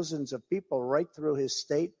of thousands of people right through his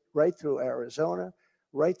state, right through Arizona,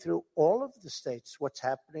 right through all of the states. What's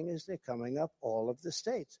happening is they're coming up all of the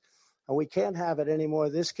states. And we can't have it anymore.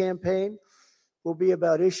 This campaign will be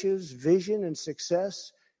about issues, vision, and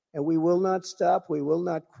success. And we will not stop. We will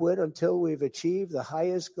not quit until we've achieved the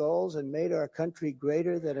highest goals and made our country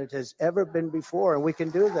greater than it has ever been before. And we can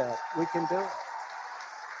do that. We can do it.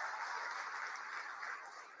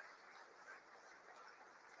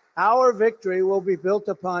 Our victory will be built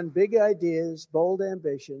upon big ideas, bold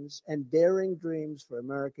ambitions, and daring dreams for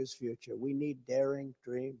America's future. We need daring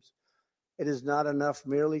dreams. It is not enough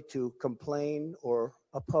merely to complain or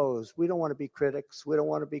oppose. We don't want to be critics. We don't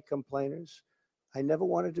want to be complainers. I never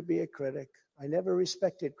wanted to be a critic. I never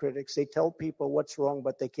respected critics. They tell people what's wrong,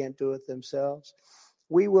 but they can't do it themselves.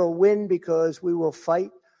 We will win because we will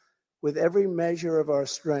fight with every measure of our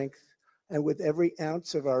strength and with every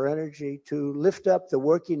ounce of our energy to lift up the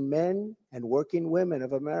working men and working women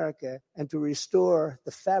of America and to restore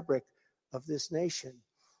the fabric of this nation.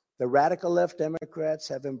 The radical left Democrats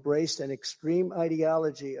have embraced an extreme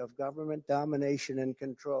ideology of government domination and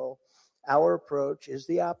control. Our approach is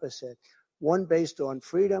the opposite, one based on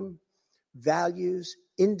freedom, values,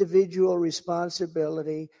 individual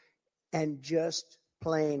responsibility, and just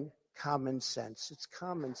plain common sense. It's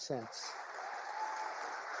common sense.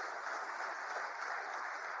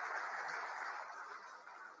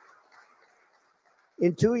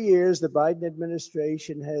 In 2 years, the Biden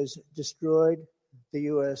administration has destroyed the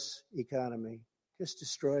U.S. economy, just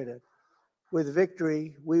destroyed it. With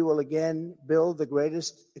victory, we will again build the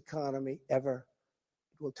greatest economy ever.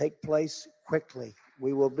 It will take place quickly.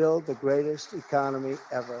 We will build the greatest economy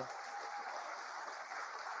ever.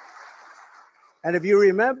 And if you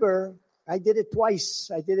remember, I did it twice.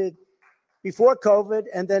 I did it before COVID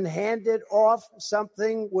and then handed off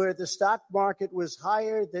something where the stock market was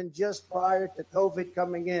higher than just prior to COVID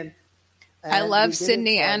coming in. And I love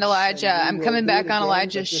Sydney and Elijah. I'm coming back on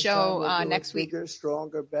Elijah's show next week. Bigger,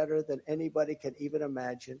 stronger, better than anybody can even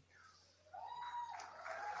imagine.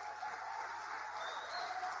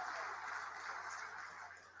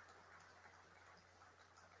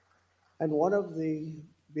 And one of the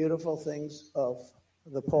beautiful things of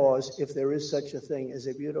the pause, if there is such a thing, is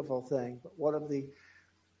a beautiful thing. But one of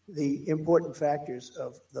the important factors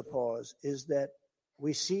of the pause is that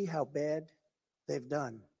we see how bad they've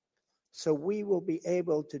done. So we will be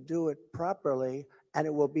able to do it properly, and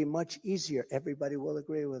it will be much easier. Everybody will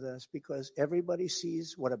agree with us because everybody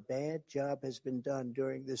sees what a bad job has been done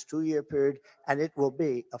during this 2-year period, and it will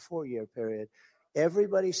be a 4-year period.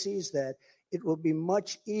 Everybody sees that. it will be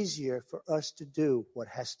much easier for us to do what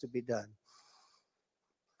has to be done.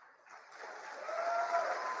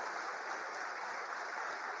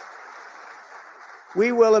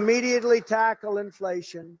 We will immediately tackle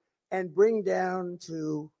inflation and bring down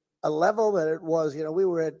to a level that it was. We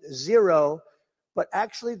were at 0, but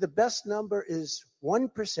actually the best number is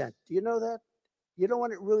 1%. Do you know that? You don't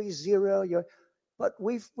want it really 0. But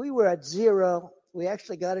we were at 0. We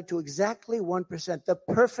actually got it to exactly 1%, the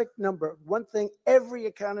perfect number. One thing every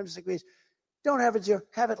economist agrees, don't have it 0,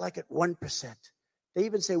 have it like at 1%. They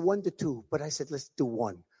even say 1 to 2, but I said, let's do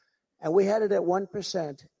 1. And we had it at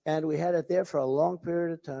 1%, and we had it there for a long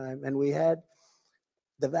period of time, and we had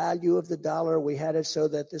the value of the dollar. We had it so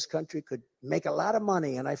that this country could make a lot of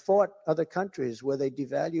money, and I fought other countries where they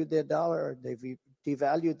devalued their dollar or they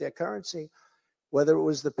devalued their currency, whether it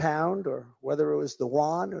was the pound or whether it was the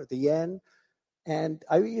yuan or the yen. And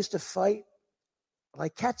I used to fight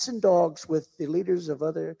like cats and dogs with the leaders of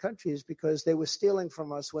other countries because they were stealing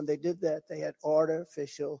from us. When they did that, they had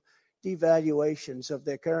artificial devaluations of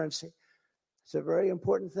their currency. It's a very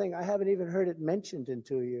important thing. I haven't even heard it mentioned in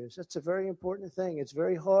 2 years. That's a very important thing. It's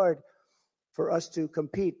very hard for us to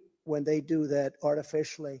compete when they do that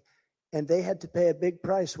artificially. And they had to pay a big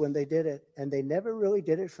price when they did it. And they never really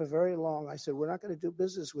did it for very long. I said, we're not going to do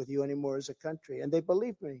business with you anymore as a country. And they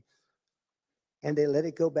believed me. And they let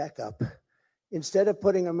it go back up. Instead of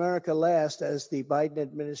putting America last, as the Biden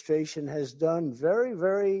administration has done very,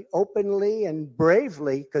 very openly and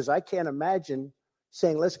bravely, because I can't imagine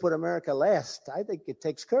saying, let's put America last. I think it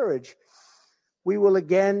takes courage. We will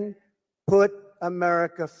again put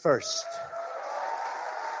America first.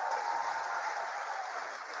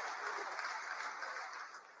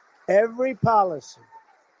 Every policy.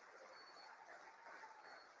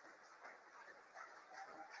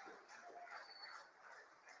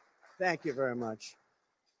 Thank you very much.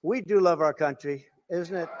 We do love our country,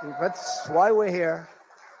 isn't it? That's why we're here.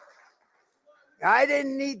 I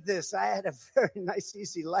didn't need this. I had a very nice,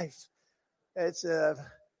 easy life. This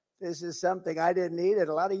is something I didn't need, and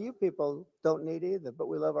a lot of you people don't need either, but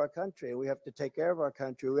we love our country. We have to take care of our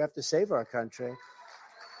country. We have to save our country.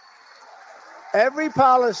 Every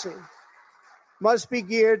policy must be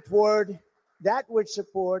geared toward that which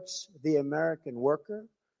supports the American worker,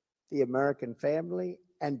 the American family,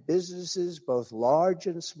 and businesses, both large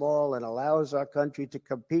and small, and allows our country to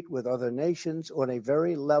compete with other nations on a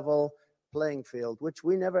very level playing field, which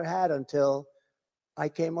we never had until I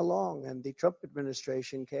came along and the Trump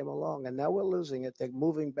administration came along. And now we're losing it. They're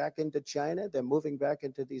moving back into China. They're moving back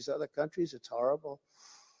into these other countries. It's horrible.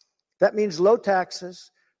 That means low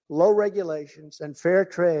taxes, low regulations, and fair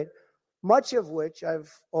trade, much of which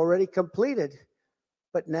I've already completed,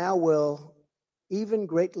 but now will even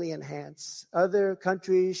greatly enhance. Other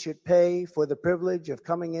countries should pay for the privilege of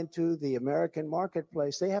coming into the American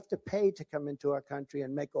marketplace. They have to pay to come into our country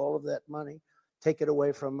and make all of that money, take it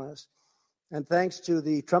away from us. And thanks to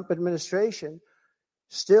the Trump administration,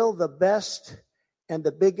 still the best and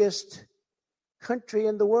the biggest country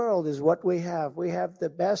in the world is what we have. We have the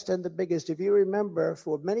best and the biggest. If you remember,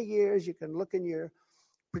 for many years, you can look in your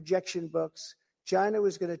projection books, China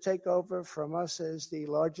was going to take over from us as the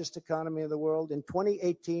largest economy in the world in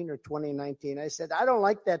 2018 or 2019. I said, I don't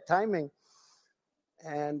like that timing.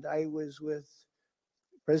 And I was with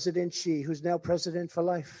President Xi, who's now president for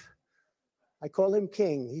life. I call him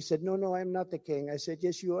king. He said, no, I'm not the king. I said,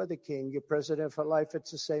 yes, you are the king. You're president for life.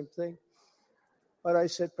 It's the same thing. But I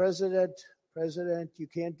said, President, you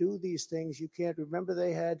can't do these things. You can't. Remember,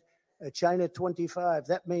 they had China 25.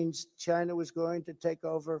 That means China was going to take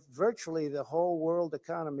over virtually the whole world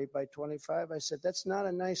economy by 25. I said, that's not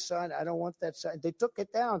a nice sign. I don't want that sign. They took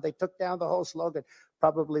it down. They took down the whole slogan.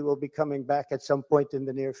 Probably will be coming back at some point in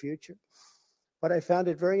the near future. But I found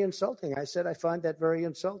it very insulting. I said, I find that very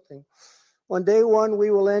insulting. On day one, we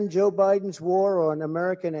will end Joe Biden's war on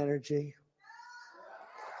American energy.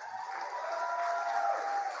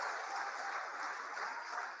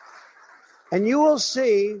 And you will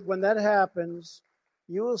see, when that happens,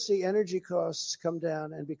 you will see energy costs come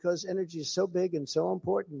down. And because energy is so big and so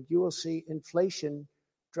important, you will see inflation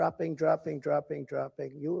dropping.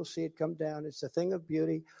 You will see it come down. It's a thing of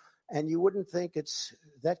beauty. And you wouldn't think it's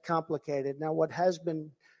that complicated. Now, what has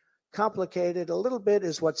been complicated a little bit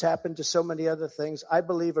is what's happened to so many other things. I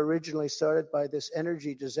believe originally started by this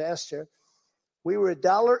energy disaster. We were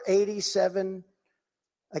 $1.87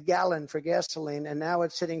 a gallon for gasoline, and now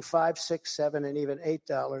it's hitting $5, $6, $7, and even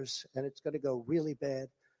 $8, and it's going to go really bad.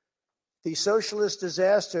 The socialist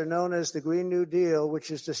disaster known as the Green New Deal, which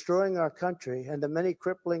is destroying our country, and the many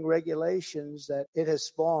crippling regulations that it has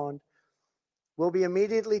spawned, will be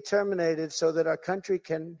immediately terminated so that our country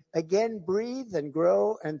can again breathe and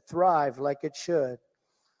grow and thrive like it should.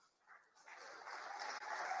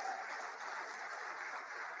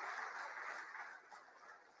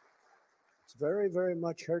 It's very, very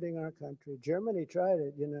much hurting our country. Germany tried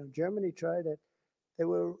it, Germany tried it. They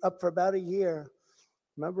were up for about a year.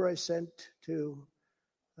 Remember I sent to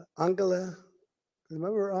Angela.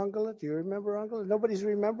 Remember Angela? Do you remember Angela? Nobody's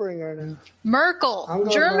remembering her now. Merkel,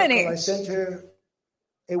 Angela Germany. Merkel, I sent her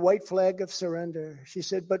a white flag of surrender. She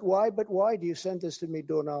said, but why do you send this to me,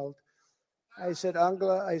 Donald? I said,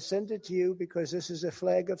 Angela, I send it to you because this is a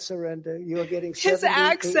flag of surrender. You are getting his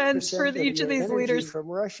accents for each of these leaders from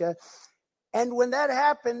Russia. And when that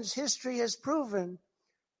happens, history has proven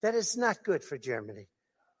that it's not good for Germany.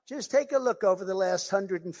 Just take a look over the last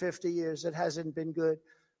 150 years. It hasn't been good.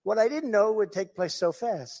 What I didn't know would take place so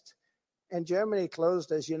fast. And Germany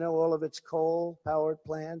closed, as you know, all of its coal-powered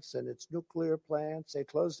plants and its nuclear plants. They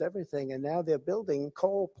closed everything, and now they're building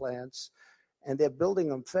coal plants, and they're building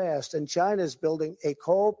them fast. And China's building a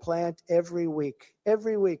coal plant every week.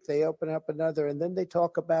 Every week they open up another, and then they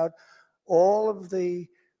talk about all of the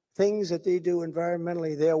things that they do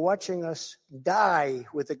environmentally. They're watching us die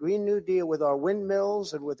with the Green New Deal, with our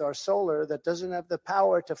windmills and with our solar that doesn't have the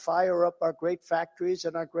power to fire up our great factories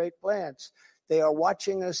and our great plants. They are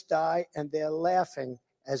watching us die, and they're laughing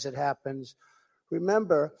as it happens.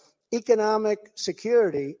 Remember, economic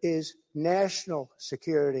security is national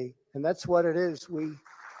security, and that's what it is. We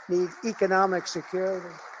need economic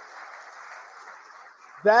security.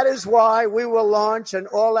 That is why we will launch an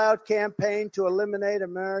all-out campaign to eliminate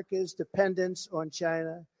America's dependence on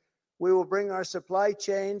China. We will bring our supply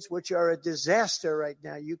chains, which are a disaster right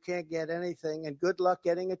now. You can't get anything, and good luck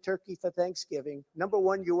getting a turkey for Thanksgiving. Number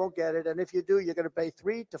one, you won't get it, and if you do, you're going to pay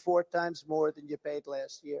 3 to 4 times more than you paid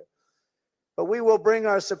last year. But we will bring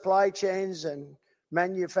our supply chains and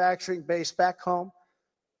manufacturing base back home,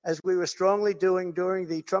 as we were strongly doing during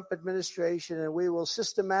the Trump administration, and we will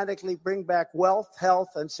systematically bring back wealth, health,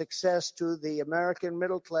 and success to the American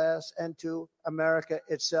middle class and to America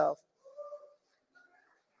itself.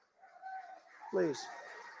 Please.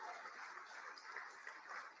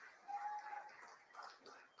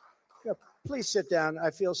 Yeah, please sit down. I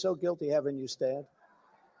feel so guilty having you stand.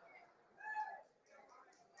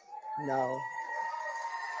 No,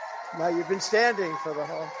 you've been standing for the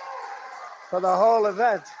whole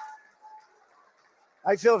event.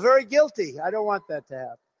 I feel very guilty. I don't want that to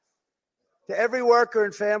happen. To every worker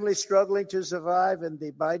and family struggling to survive in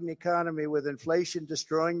the Biden economy with inflation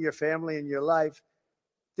destroying your family and your life,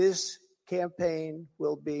 this campaign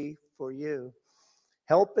will be for you.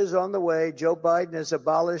 Help is on the way. Joe Biden has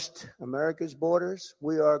abolished America's borders.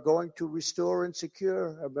 We are going to restore and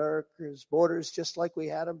secure America's borders just like we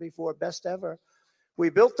had them before, best ever. We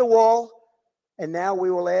built the wall, and now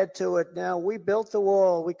we will add to it. Now, we built the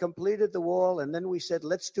wall, we completed the wall, and then we said,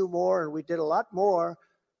 let's do more, and we did a lot more.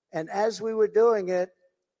 And as we were doing it,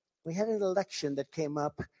 we had an election that came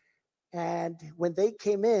up. And when they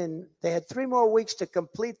came in, they had 3 more weeks to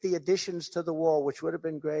complete the additions to the wall, which would have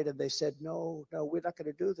been great. And they said, no, we're not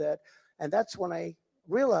going to do that. And that's when I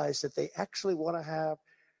realized that they actually want to have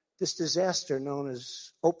this disaster known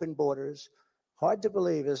as open borders. Hard to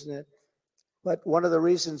believe, isn't it? But one of the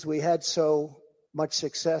reasons we had so much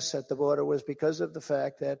success at the border was because of the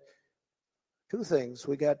fact that 2 things.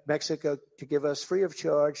 We got Mexico to give us free of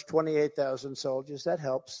charge 28,000 soldiers. That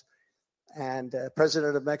helps. And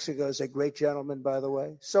President of Mexico is a great gentleman, by the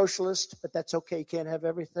way. Socialist, but that's okay. He can't have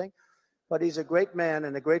everything. But he's a great man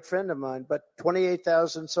and a great friend of mine. But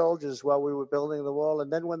 28,000 soldiers while we were building the wall.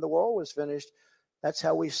 And then when the wall was finished, that's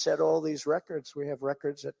how we set all these records. We have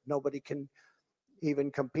records that nobody can even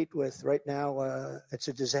compete with. Right now, it's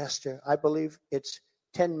a disaster. I believe it's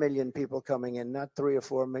 10 million people coming in, not 3 or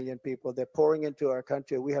 4 million people. They're pouring into our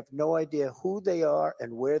country. We have no idea who they are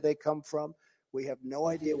and where they come from. We have no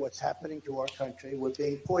idea what's happening to our country. We're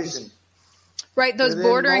being poisoned. Right, those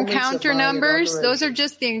border encounter numbers, those are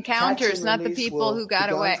just the encounters, not the people who got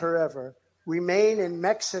away. Forever. Remain in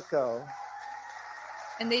Mexico.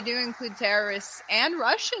 And they do include terrorists and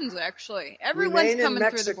Russians, actually. Everyone's coming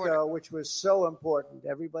Mexico, through the border. Which was so important.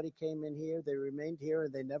 Everybody came in here. They remained here,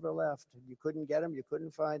 and they never left. You couldn't get them. You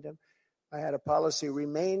couldn't find them. I had a policy,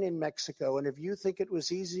 remain in Mexico. And if you think it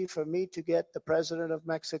was easy for me to get the president of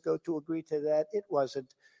Mexico to agree to that, it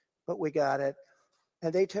wasn't. But we got it.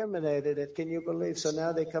 And they terminated it. Can you believe? So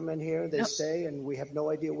now they come in here, they stay, and we have no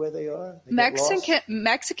idea where they are.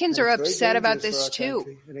 Mexicans are upset about this too.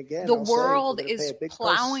 And again, the world is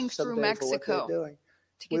plowing through Mexico.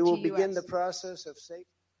 We will begin the process of safe.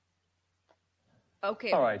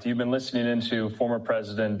 Okay. All right. You've been listening into former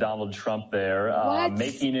President Donald Trump there,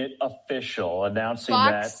 making it official, announcing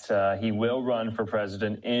that he will run for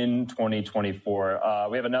president in 2024.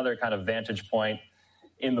 We have another kind of vantage point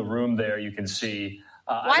in the room there. You can see.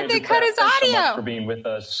 Why'd they cut his audio? Thanks so much for being with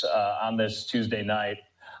us on this Tuesday night.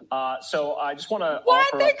 So I just want to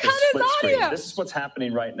offer up the split screen. This is what's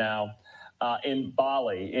happening right now in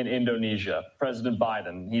Bali, in Indonesia. President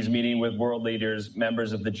Biden, he's meeting with world leaders,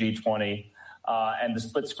 members of the G20. And the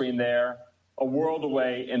split screen there, a world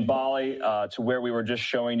away in Bali to where we were just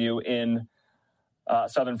showing you in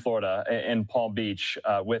southern Florida, in Palm Beach,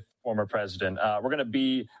 with former president. We're going to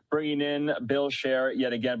be bringing in Bill Scher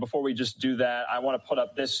yet again. Before we just do that, I want to put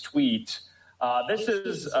up this tweet. This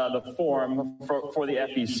is the form for the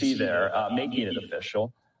FEC there, making it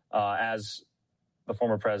official, as the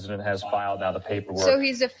former president has filed now the paperwork. So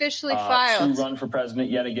he's officially filed. To run for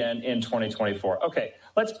president yet again in 2024. Okay,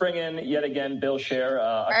 let's bring in yet again Bill Scher,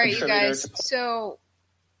 All right, you guys. So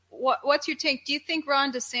what's your take? Do you think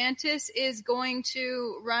Ron DeSantis is going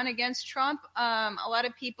to run against Trump? A lot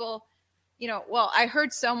of people, I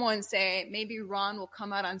heard someone say maybe Ron will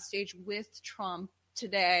come out on stage with Trump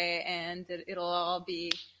today and that it'll all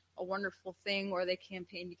be a wonderful thing where they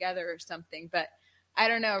campaign together or something. But I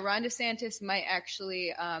don't know. Ron DeSantis might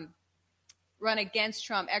actually run against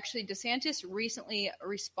Trump. Actually, DeSantis recently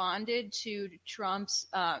responded to Trump's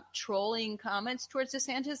trolling comments towards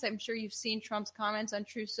DeSantis. I'm sure you've seen Trump's comments on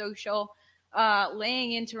Truth Social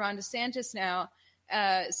laying into Ron DeSantis now,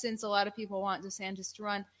 since a lot of people want DeSantis to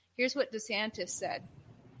run. Here's what DeSantis said.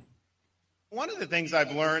 One of the things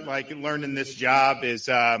I've learned in this job is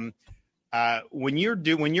when you're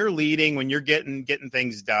leading, when you're getting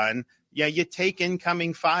things done, you take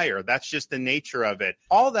incoming fire. That's just the nature of it.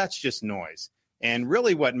 All that's just noise. And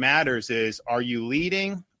really what matters is, are you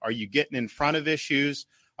leading? Are you getting in front of issues?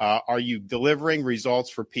 Are you delivering results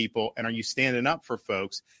for people? And are you standing up for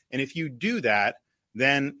folks? And if you do that,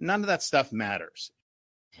 then none of that stuff matters.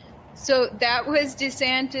 So that was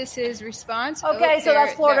DeSantis's response. Okay, so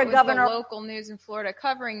that's Florida governor. The local news in Florida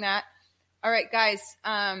covering that. All right, guys.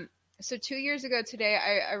 So 2 years ago today,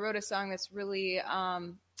 I wrote a song that's really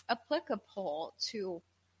applicable to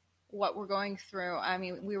what we're going through. I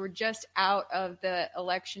mean, we were just out of the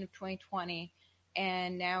election of 2020,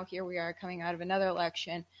 and now here we are coming out of another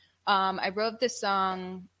election. I wrote this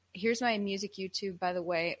song. Here's my music YouTube, by the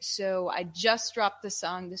way. So I just dropped the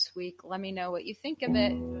song this week. Let me know what you think of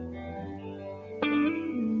it.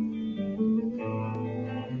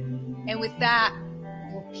 And with that,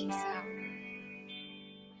 we'll peace out.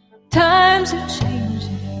 Times are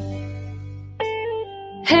changing.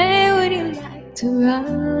 Hey, would you like to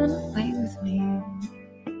run away with me?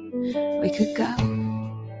 We could go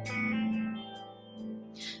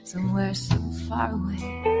somewhere so far away,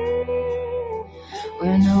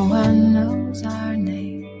 where no one knows our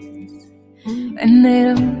names, and they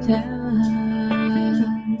don't tell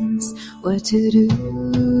us what to do.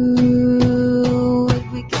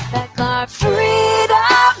 If we get back our freedom,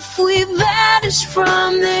 if we vanish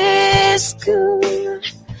from this school,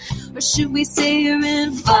 or should we stay here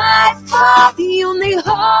and fight for the only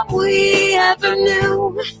hope we ever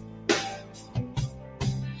knew?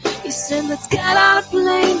 You said let's get on a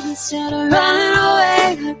plane instead of running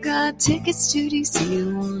away. I've got tickets to DC.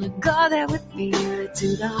 You wanna go there with me? Right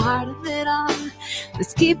to the heart of it all.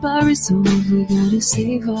 Let's keep our resolve. We gotta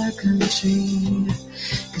save our country,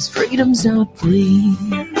 'cause freedom's not free.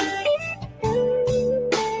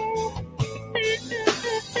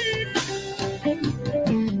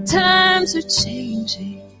 Times are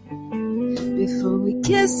changing. Before we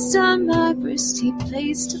kissed on my wrist, he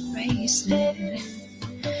placed a bracelet.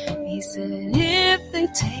 He said, if they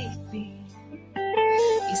take me,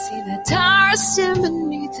 you see that tower stand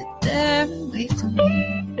beneath it there and wait for me.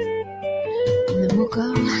 And then we'll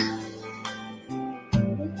go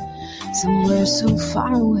somewhere so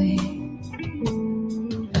far away,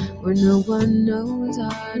 where no one knows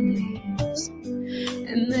our names,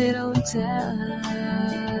 and they don't tell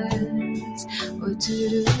us what to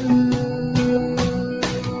do.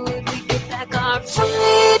 If we get back our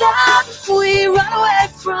freedom, if we run away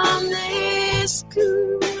from this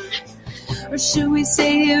school, or should we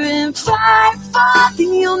stay here and fight for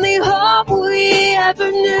the only hope we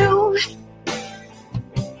ever knew?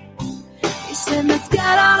 He said let's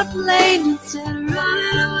get on a plane instead of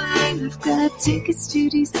running away. We've got tickets to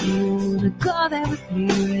DC. Wanna go there with me,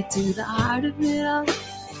 right to the heart of it all.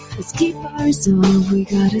 Let's keep our resolve. We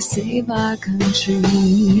gotta save our country,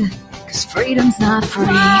 'cause freedom's not free.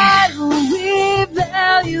 Why will we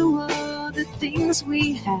value all the the things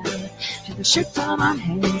we have. Tear the shirt from our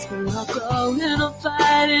hands, but I'll go and I'll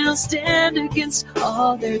fight and I'll stand against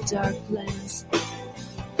all their dark plans.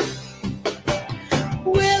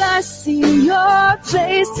 Will I see your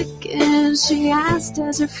face again? She asked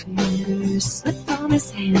as her fingers slipped on his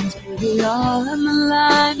hand. Put it all on the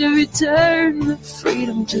line to return the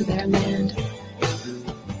freedom to their land.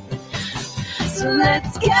 So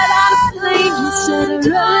let's get on a plane instead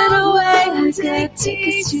of running away. I'll take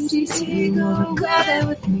tickets to DC, go and grab it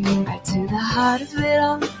with me. Right to the heart of it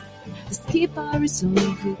all. Let's keep our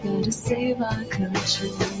resolve, we gotta save our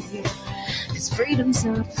country. 'Cause freedom's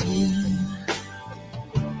not free.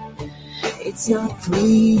 It's not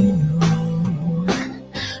free, no.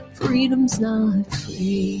 Freedom's not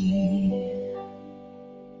free.